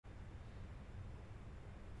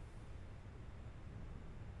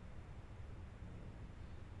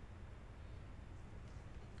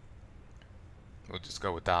we'll just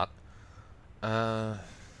go with that. Uh,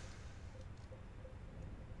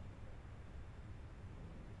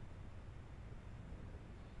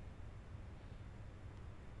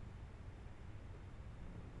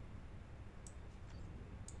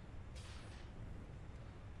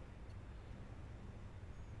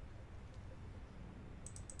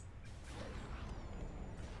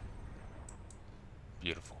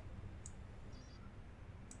 Beautiful.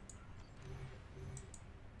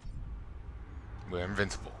 We're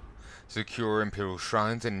invincible. Secure Imperial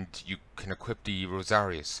Shrines and you can equip the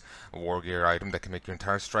Rosarius, a war gear item that can make your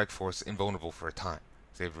entire strike force invulnerable for a time.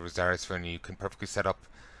 Save Rosarius for when you can perfectly set up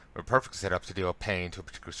to deal pain to a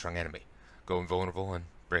particularly strong enemy. Go invulnerable and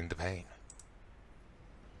bring the pain.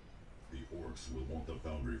 The orcs will want the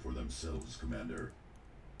foundry for themselves, Commander.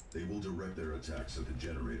 They will direct their attacks at the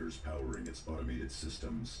generators powering its automated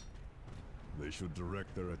systems. They should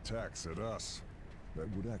direct their attacks at us.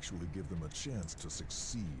 That would actually give them a chance to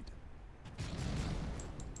succeed.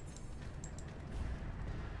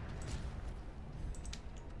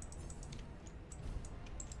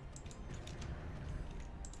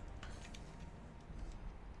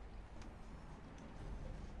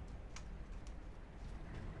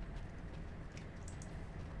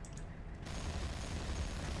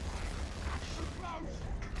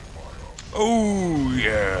 Oh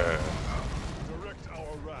yeah! Direct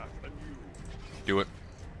our wrath and you. Do it.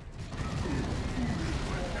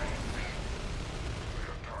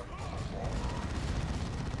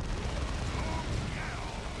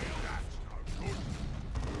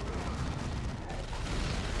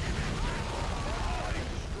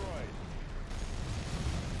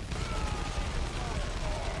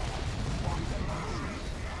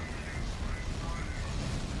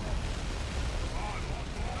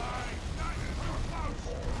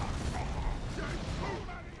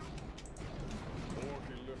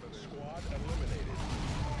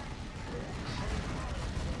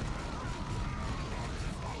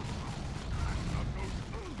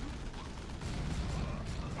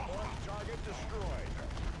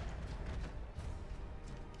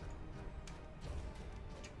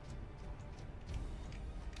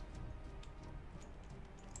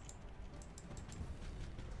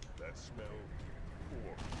 That smell.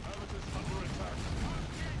 Poor. Palace is under attack.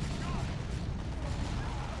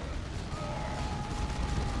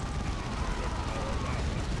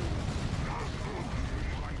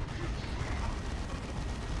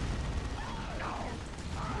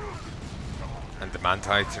 And the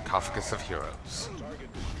Manti sarcophagus of heroes.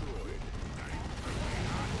 Target destroyed.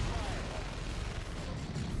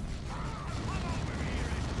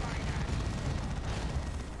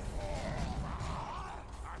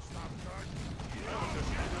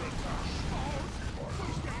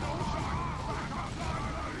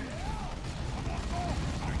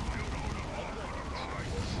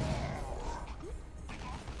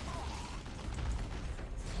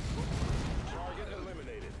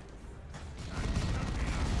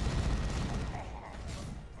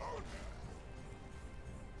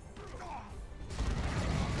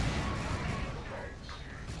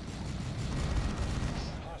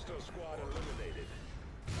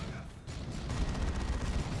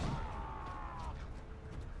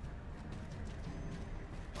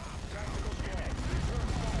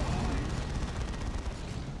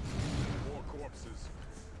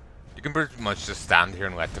 You can pretty much just stand here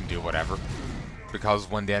and let them do whatever. Because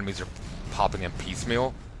when the enemies are popping in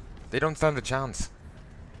piecemeal, they don't stand a chance.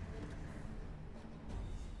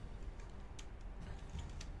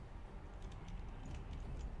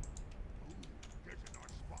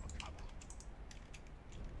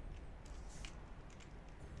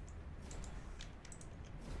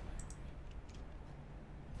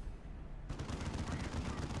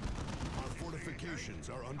 Our fortifications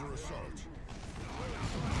are under assault.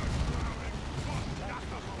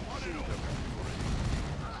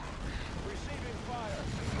 Receiving fire.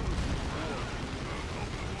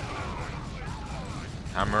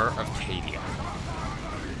 Hammer of Heya.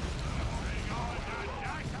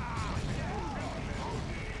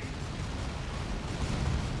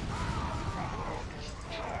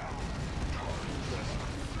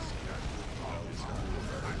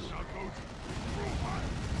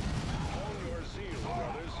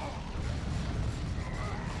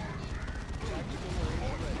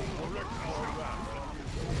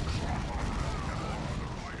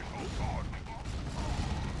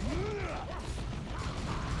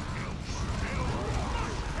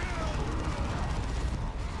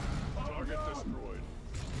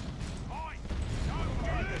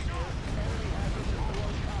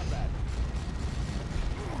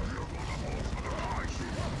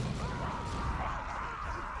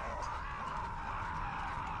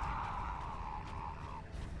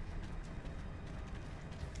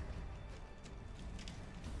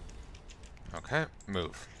 Okay,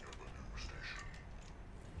 move.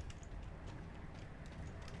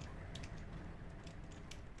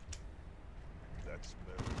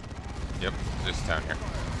 Yep, just down here.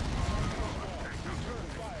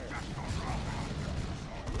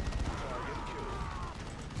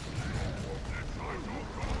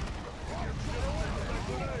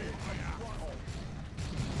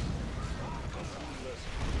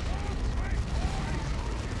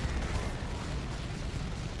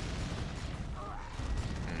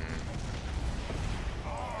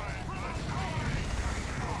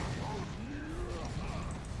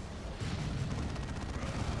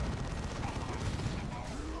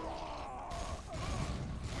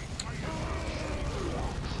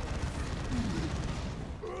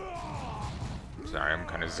 Sorry, I'm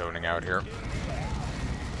kind of zoning out here.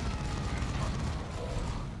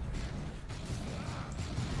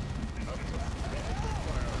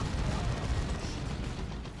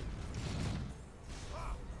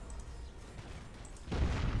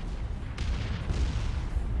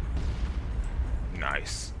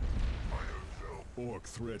 Nice. Orc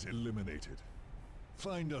threat eliminated.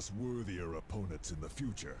 Find us worthier opponents in the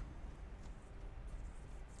future.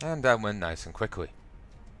 And that went nice and quickly.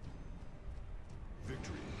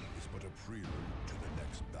 Victory is but a prelude to the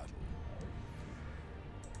next battle.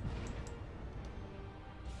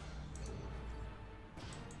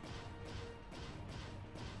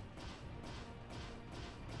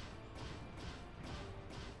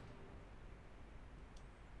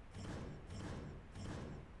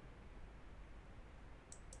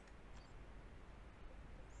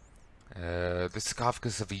 The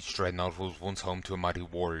sarcophagus of each dreadnought was once home to a mighty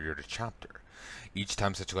warrior of the chapter. Each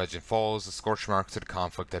time such a legend falls, the scorch marks of the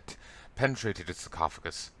conflict that penetrated its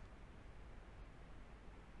sarcophagus.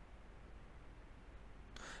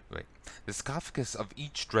 Wait. The sarcophagus of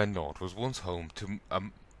each dreadnought was once home to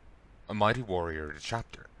a mighty warrior of the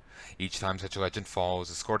chapter. Each time such a legend falls,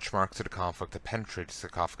 the scorch marks of the conflict that penetrated the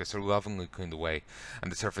sarcophagus are lovingly cleaned away,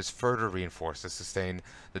 and the surface further reinforced to sustain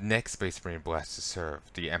the next Space Marine blessed to serve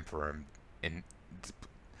the Emperor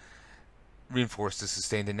reinforced to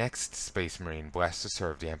sustain the next Space Marine blessed to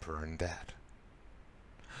serve the Emperor in debt.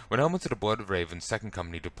 When elements of the Blood Raven's second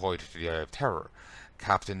company deployed to the Eye of Terror,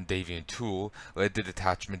 Captain Davian Toole led the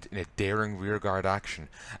detachment in a daring rearguard action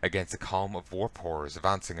against a column of warp horrors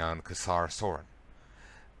advancing on Kassar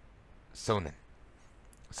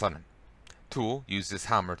Sonnen. Toole used his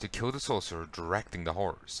hammer to kill the sorcerer directing the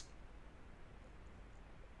horrors.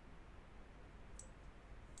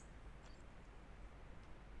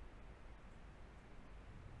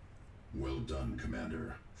 Well done,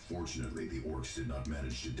 Commander. Fortunately, the orcs did not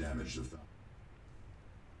manage to damage the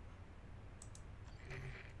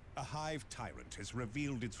A Hive Tyrant has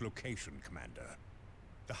revealed its location, Commander.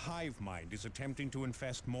 The Hive mind is attempting to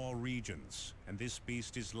infest more regions, and this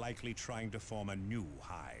beast is likely trying to form a new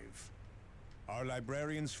Hive. Our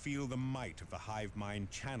librarians feel the might of the Hive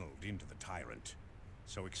mind channeled into the Tyrant,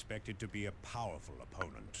 so expect it to be a powerful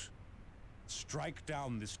opponent. Strike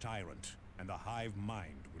down this Tyrant, and the Hive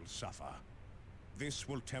mind will suffer. This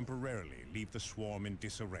will temporarily leave the swarm in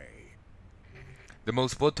disarray. The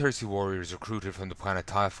most bloodthirsty warriors recruited from the planet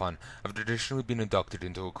Typhon have traditionally been inducted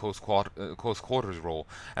into a close quarters role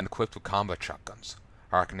and equipped with combat shotguns.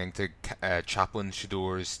 Harkening to Chaplain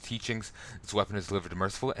Shador's teachings, this weapon has delivered a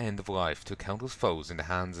merciful end of life to countless foes in the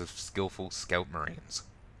hands of skillful scout marines.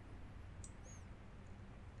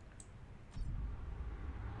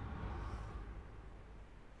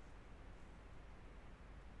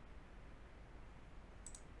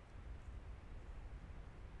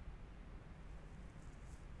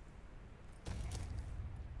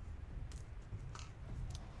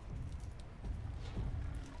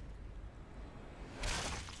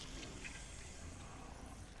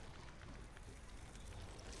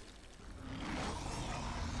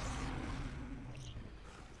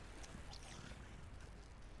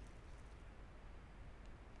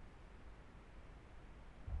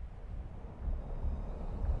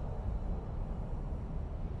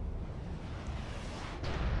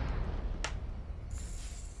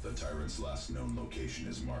 The Tyrant's last known location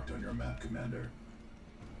is marked on your map, Commander.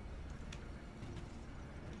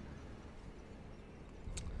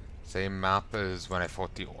 Same map as when I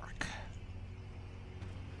fought the orc.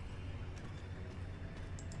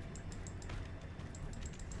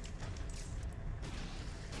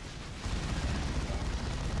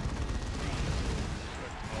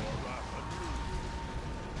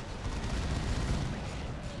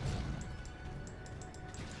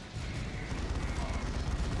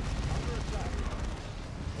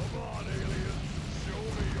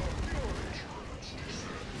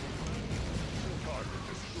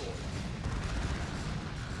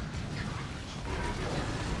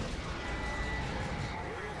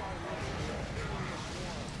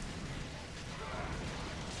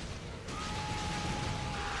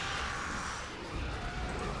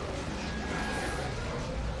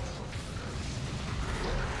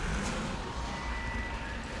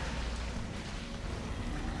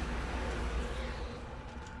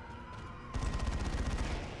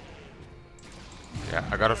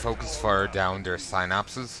 gotta focus fire down their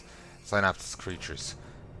synapses creatures,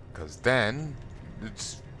 because then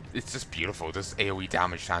it's just beautiful. This AoE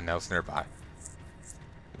damage to anything else nearby.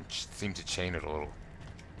 Seem to chain it a little.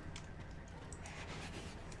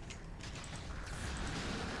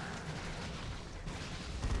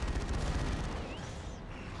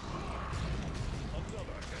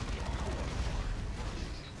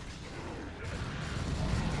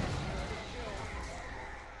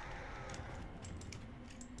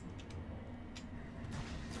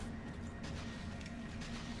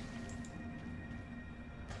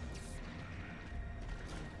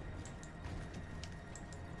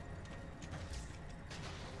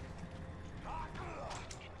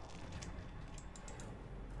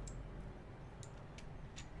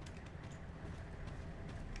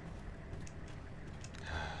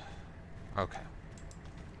 Okay.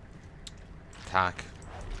 Attack.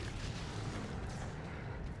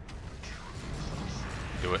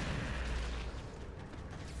 Do it.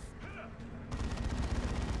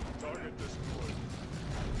 Target destroyed.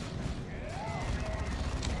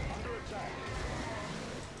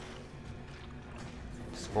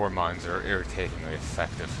 Spore mines are irritatingly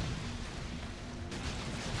effective.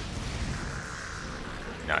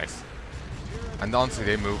 Nice. And honestly,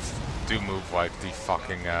 they do move like the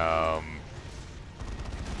fucking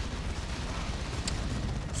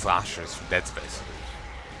slashers from Dead Space.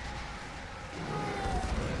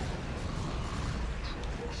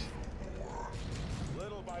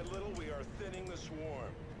 Little by little, we are thinning the swarm.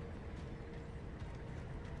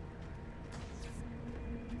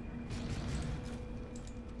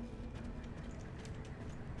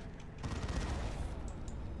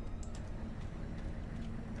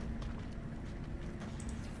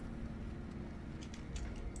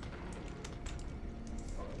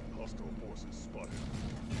 Hostile forces spotted.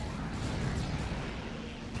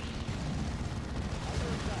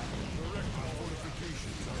 Direct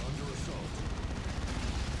fortifications are under assault.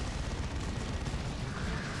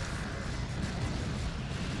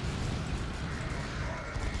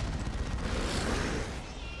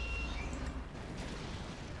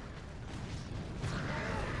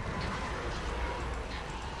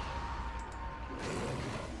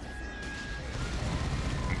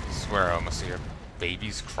 I swear I almost hear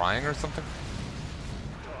babies crying or something.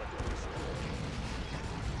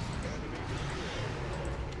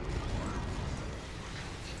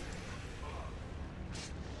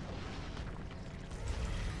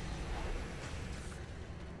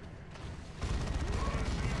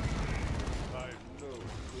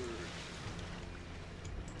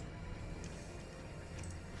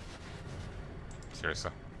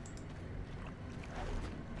 Seriously.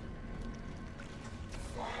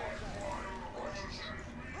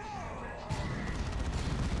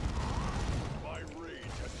 My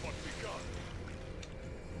rage has but begun.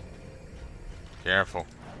 Careful.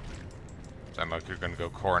 Sound like you're gonna go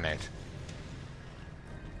coronate.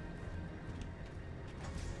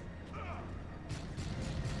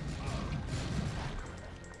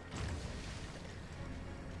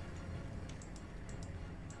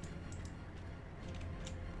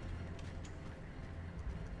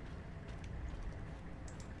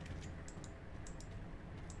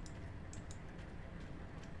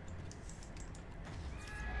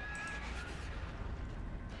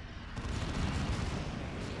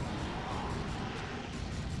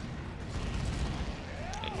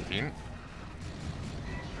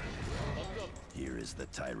 Here is the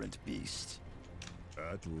Tyrant beast.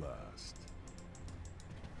 At last.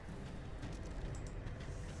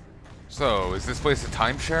 So, is this place a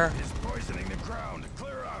timeshare? It's poisoning the ground.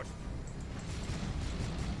 Clear out.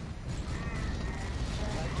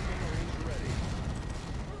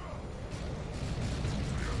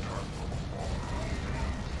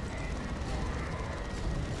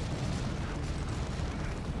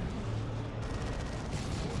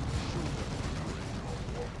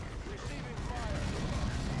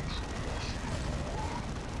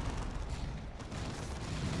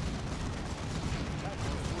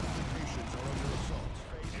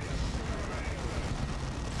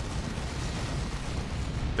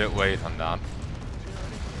 Bit late on that.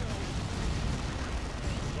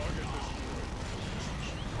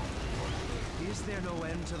 Is there no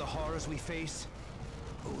end to the horrors we face?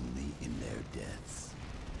 Only in their deaths.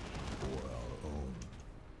 Or our own.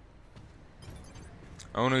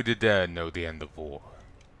 Only the dead know the end of war.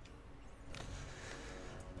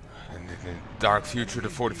 And in the dark future of the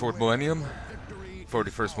 44th millennium,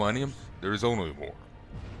 41st millennium, there is only war.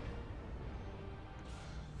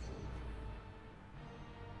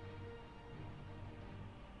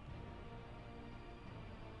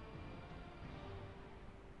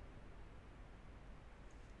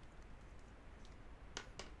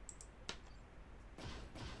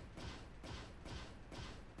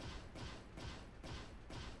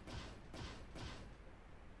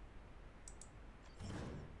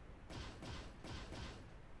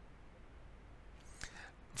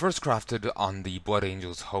 First crafted on the Blood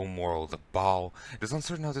Angel's home world, Baal, it is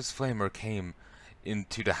uncertain how this flamer came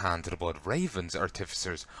into the hands of the Blood Raven's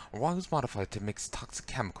artificers, or why it was modified to mix toxic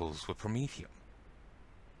chemicals with promethium.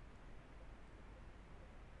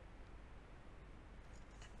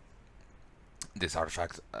 This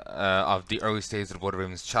artifact of the early stages of the Blood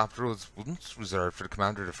Raven's chapter was once reserved for the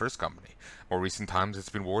commander of the First Company. More recent times it's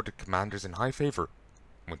been awarded to commanders in high favour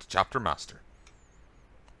with the chapter master.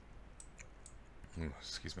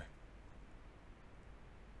 Excuse me.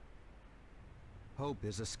 Hope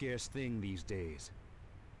is a scarce thing these days.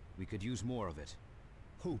 We could use more of it.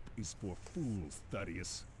 Hope is for fools,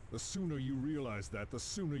 Thaddeus. The sooner you realize that, the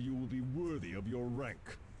sooner you will be worthy of your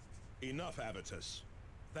rank. Enough, Avitus.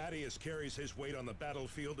 Thaddeus carries his weight on the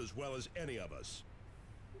battlefield as well as any of us.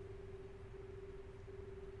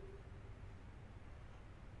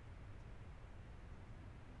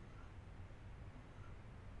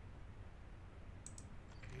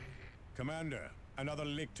 Commander, another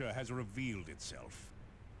lictor has revealed itself.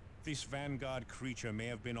 This vanguard creature may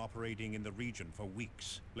have been operating in the region for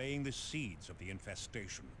weeks, laying the seeds of the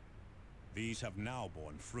infestation. These have now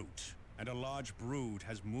borne fruit, and a large brood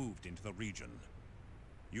has moved into the region.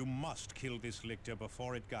 You must kill this lictor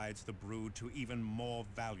before it guides the brood to even more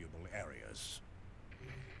valuable areas.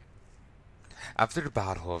 After the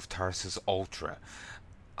Battle of Tarsus Ultra,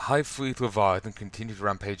 Hive fleet Leviathan continued to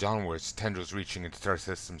rampage onwards, tendrils reaching into star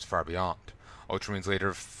systems far beyond. Ultramarines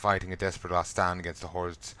later fighting a desperate last stand against the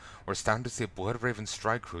hordes were astounded to see a Blood Raven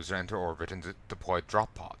strike cruiser enter orbit and deploy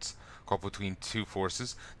drop pods. Caught between two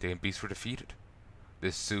forces, they and Beast were defeated.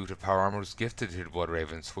 This suit of power armor was gifted to the Blood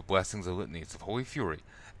Ravens with blessings and litanies of holy fury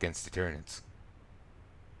against the Tyrants.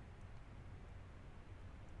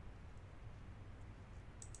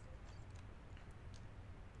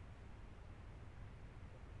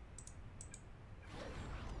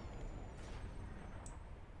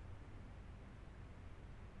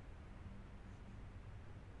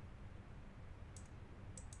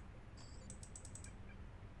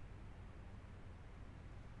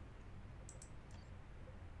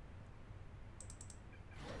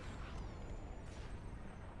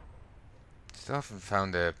 Still haven't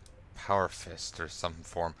found a power fist or some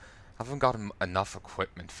form. I haven't got enough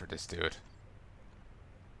equipment for this dude.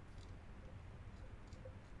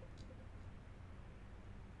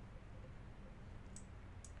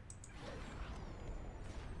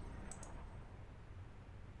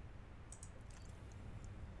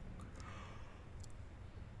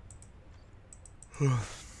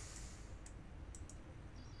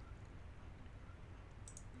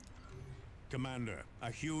 Commander,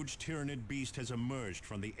 a huge Tyranid beast has emerged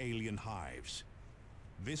from the alien hives.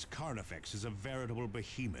 This Carnifax is a veritable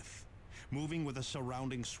behemoth, moving with a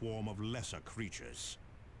surrounding swarm of lesser creatures.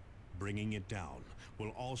 Bringing it down will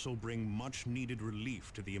also bring much-needed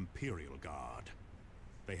relief to the Imperial Guard.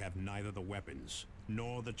 They have neither the weapons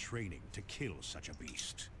nor the training to kill such a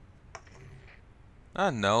beast.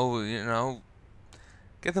 No, you know,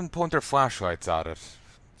 get them to point their flashlights at it.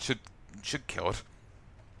 Should kill it.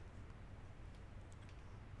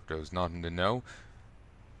 There's nothing to know.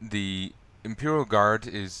 The Imperial Guard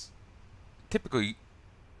is typically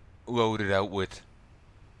loaded out with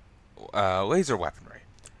laser weaponry.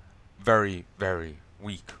 Very, very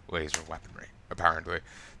weak laser weaponry, apparently,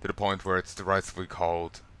 to the point where it's derisively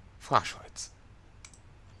called flashlights.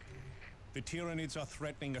 The Tyranids are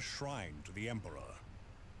threatening a shrine to the Emperor.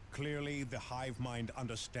 Clearly, the hive mind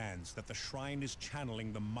understands that the shrine is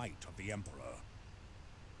channeling the might of the Emperor.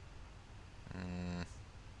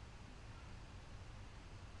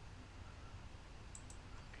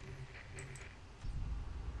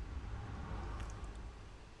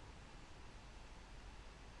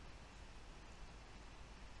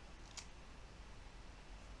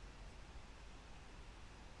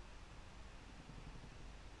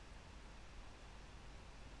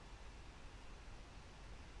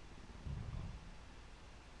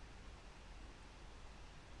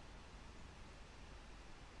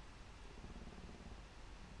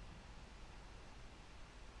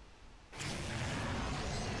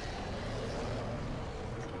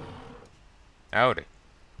 Howdy.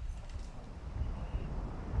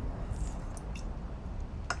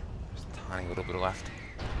 Just a tiny little bit left.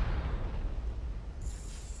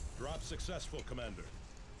 Drop successful, Commander.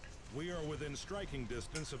 We are within striking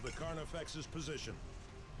distance of the Carnifax's position.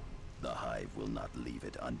 The Hive will not leave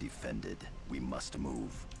it undefended. We must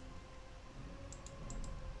move.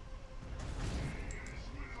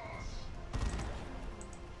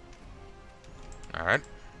 Alright.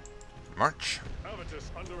 March. Avitus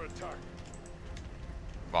under attack.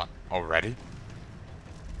 What? Already?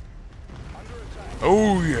 Under attack.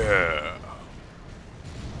 Oh yeah!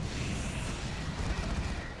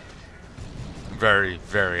 very,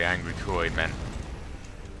 very angry Kool-Aid men.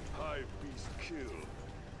 Hive beast kill.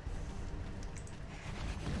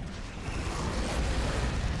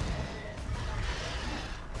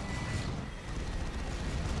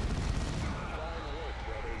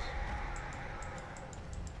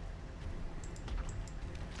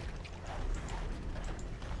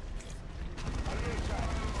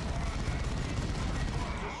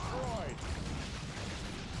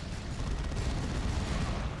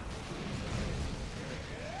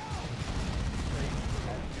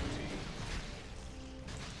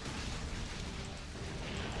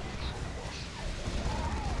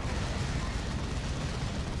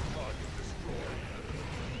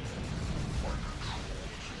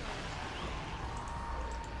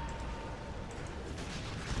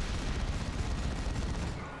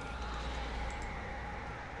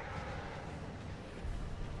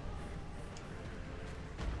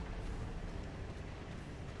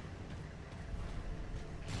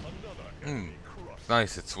 It's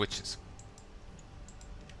nice, it switches.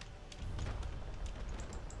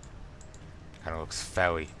 Kinda looks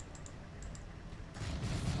fowy.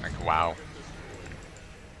 Like, wow.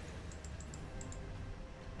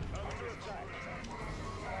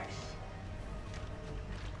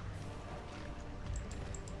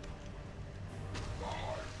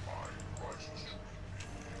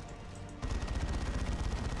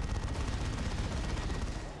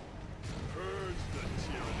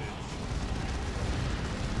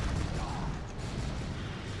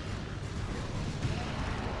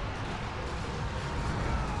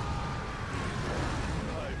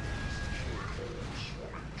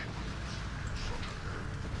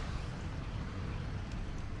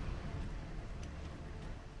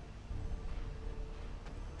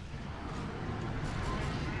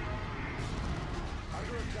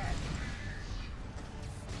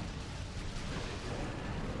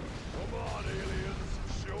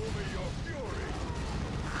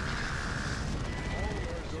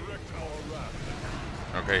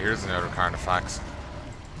 Okay, here's another Carnifax.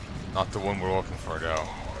 Not the one we're looking for, though.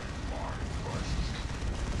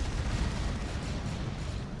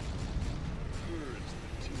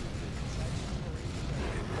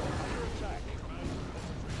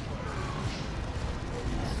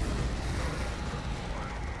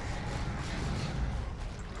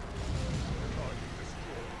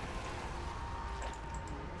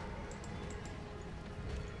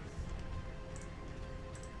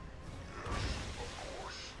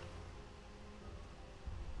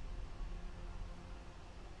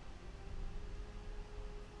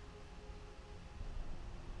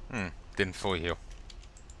 Didn't fully heal.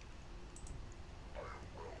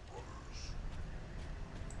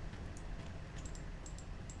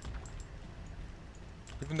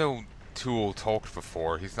 Even though Tool talked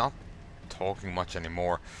before, he's not talking much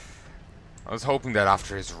anymore. I was hoping that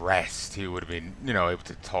after his rest he would have been, you know, able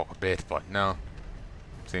to talk a bit, but no.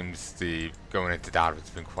 Seems the going into that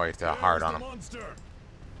it's been quite hard on him. Monster!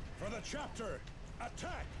 For the chapter,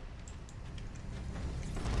 attack!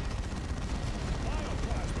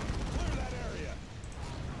 Clear that area!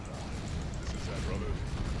 This is that, brothers.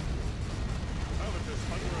 Palnai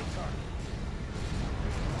under attack.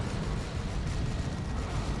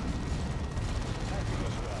 Attacking the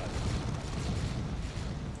squad.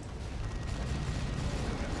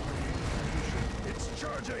 It's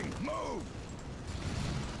charging! Move!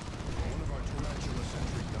 One of our tarantula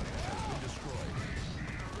sentry guns has been destroyed.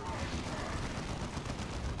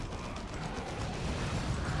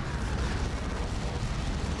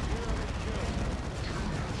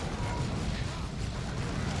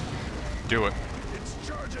 Do it. It's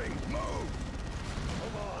charging! Move!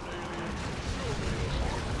 Come on, aliens.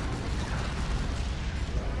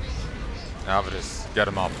 Avidus, get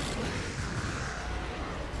him up.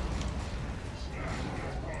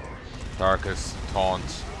 Darkus,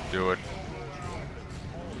 taunt, do it.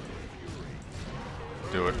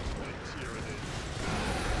 Do it.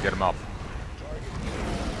 Get him up.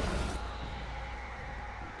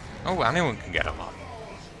 Oh, anyone can get him up.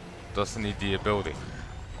 Doesn't need the ability.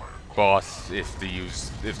 But if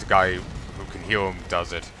the guy who can heal him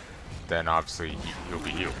does it, then obviously he'll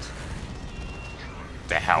be healed.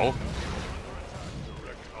 The hell?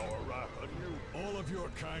 All of your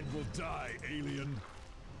kind will die, alien.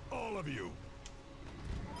 All of you.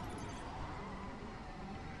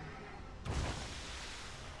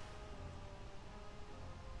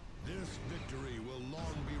 This victory will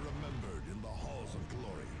long be remembered in the halls of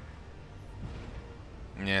glory.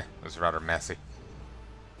 Yeah, it was rather messy.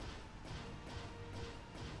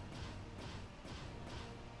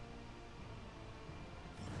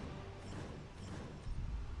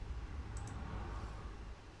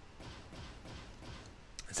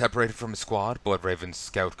 Separated from his squad, Blood Raven's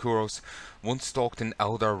scout Kuros once stalked an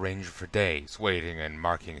Eldar Ranger for days, waiting and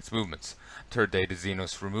marking its movements. Third day, the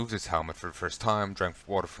Xenos removed his helmet for the first time, drank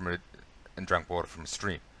water from a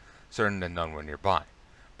stream, certain that none were nearby.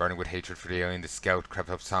 Burning with hatred for the alien, the scout crept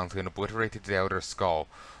up silently and obliterated the Eldar skull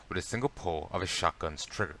with a single pull of his shotgun's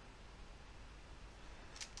trigger.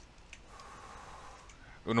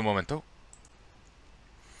 Uno momento.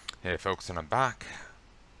 Hey folks, and I'm back.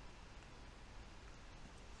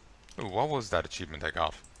 Ooh, what was that achievement I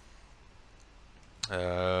got?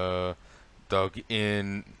 Dug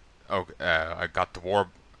in. Oh, I got the war.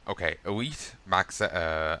 Okay, elite max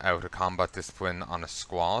out of combat discipline on a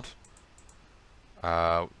squad.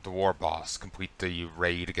 The war boss, complete the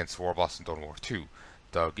raid against the war boss in Dawn War 2.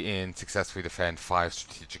 Dug in, successfully defend 5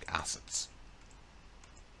 strategic assets.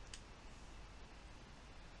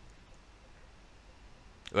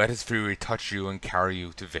 Let his fury touch you and carry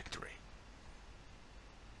you to victory.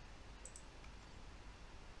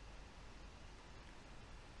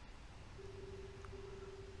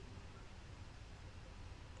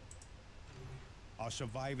 Our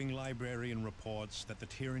surviving librarian reports that the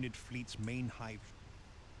Tyranid fleet's main hive...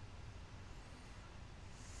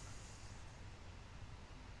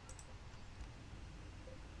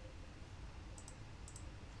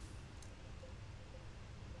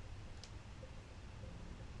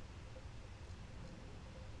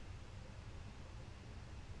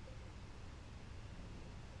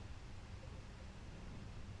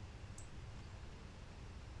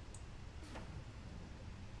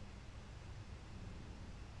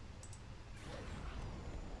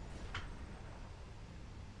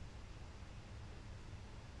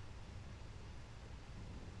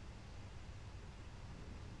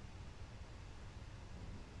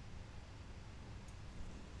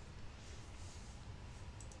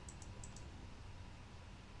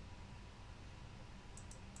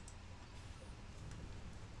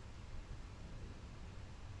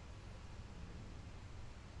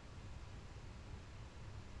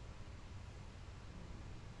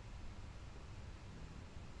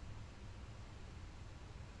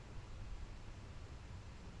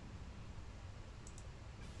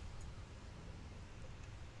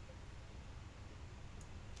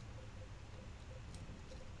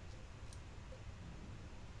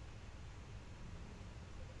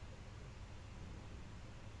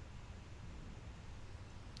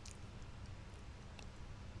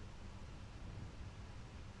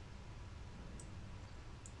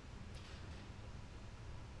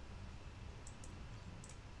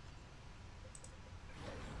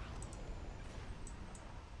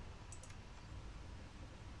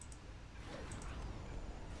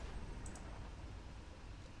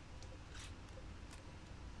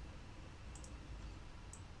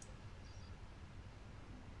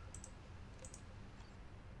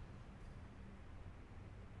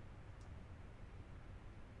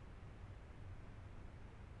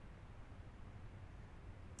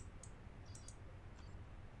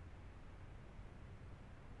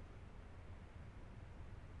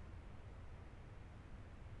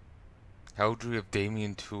 Heraldry of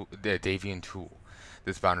Davian Tool.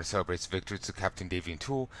 This banner celebrates victories of Captain Davian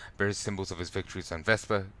Tool, bears symbols of his victories on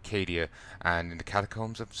Vespa, Cadia, and in the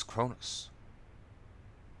catacombs of Kronos.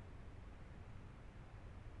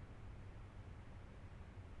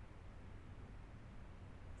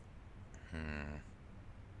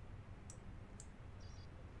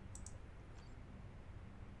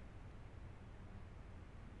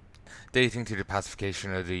 Dating to the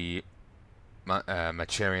pacification of the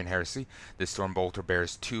Macharian heresy, this Stormbolter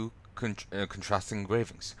bears two contrasting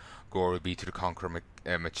engravings. Gore would be to the conqueror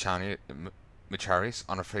Macharius,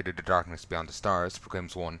 unafraid of the darkness beyond the stars,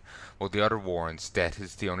 proclaims one, while the other warns death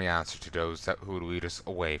is the only answer to those who will lead us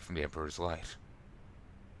away from the Emperor's light.